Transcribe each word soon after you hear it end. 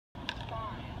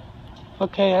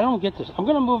Okay, I don't get this. I'm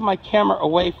gonna move my camera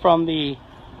away from the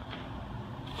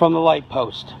light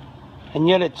post, and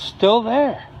yet it's still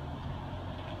there.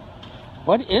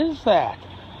 What is that?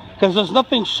 Because there's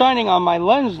nothing shining on my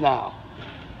lens now.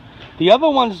 The other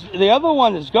one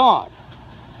is gone.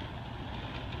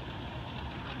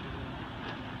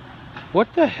 What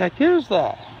the heck is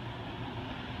that?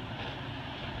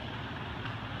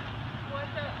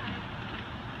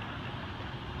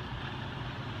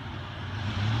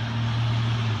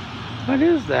 What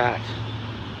is that?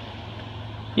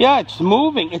 Yeah, it's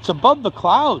moving. It's above the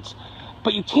clouds,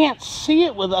 but you can't see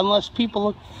it unless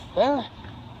people look.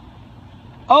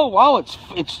 Oh wow,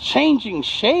 it's changing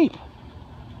shape.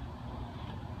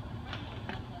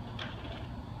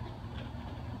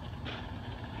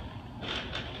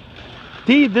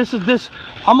 Dee, this.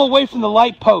 I'm away from the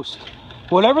light post.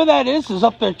 Whatever that is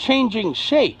up there changing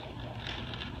shape.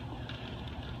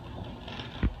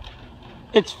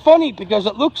 It's funny because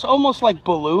it looks almost like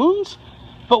balloons,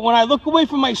 but when I look away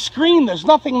from my screen, there's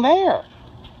nothing there.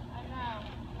 I know.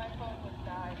 My phone would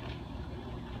die.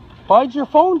 Why'd your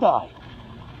phone die?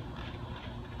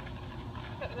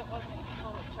 Because it wasn't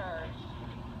fully charged.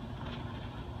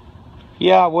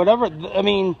 Yeah, whatever. I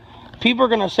mean, people are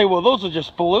going to say, well, those are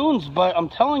just balloons, but I'm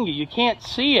telling you, you can't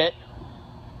see it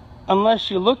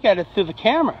unless you look at it through the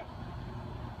camera.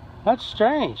 That's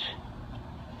strange.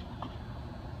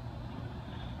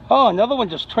 Oh, another one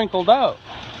just twinkled out.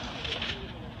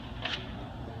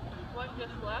 One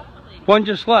just left? One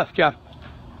just left, yeah.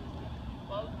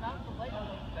 Well, not the light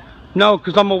post then. No,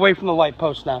 because I'm away from the light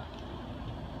post now.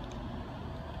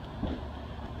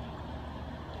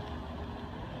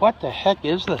 What the heck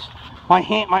is this?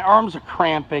 My arms are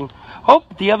cramping. Oh,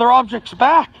 the other object's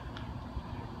back.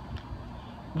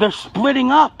 They're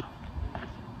splitting up.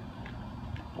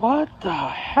 What the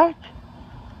heck?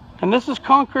 And this is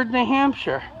Concord, New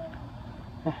Hampshire.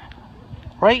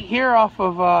 Right here off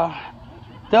of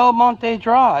Del Monte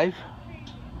Drive.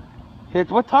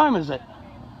 What time is it?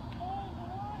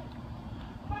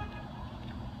 7:07.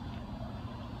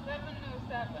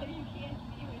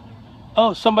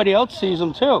 Oh, somebody else sees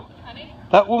them too. Honey?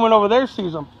 That woman over there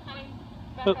sees them. Honey,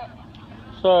 back up.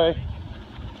 Sorry.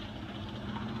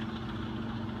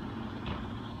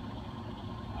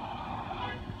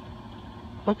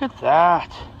 Look at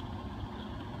that.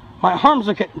 My arms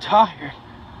are getting tired.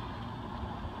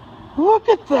 Look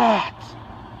at that.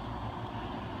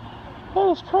 That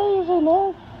is crazy,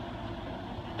 man.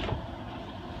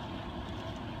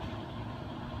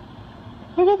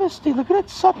 Look at this thing. Look at it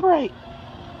separate.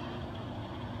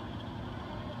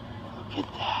 Look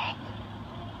at that.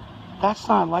 That's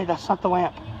not light. That's not the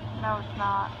lamp. No, it's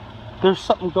not. There's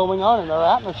something going on in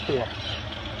our atmosphere.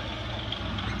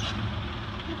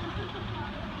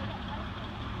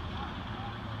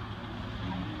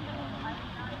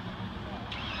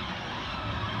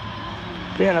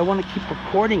 Dad, I want to keep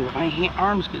recording, but my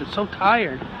arms getting so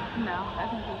tired. No, I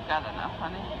think we've got enough,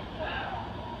 honey.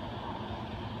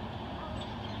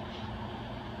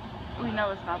 We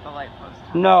know it's not the light post.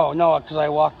 Huh? No, because I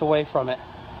walked away from it.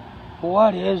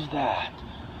 What is that?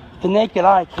 The naked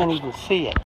eye can't even see it.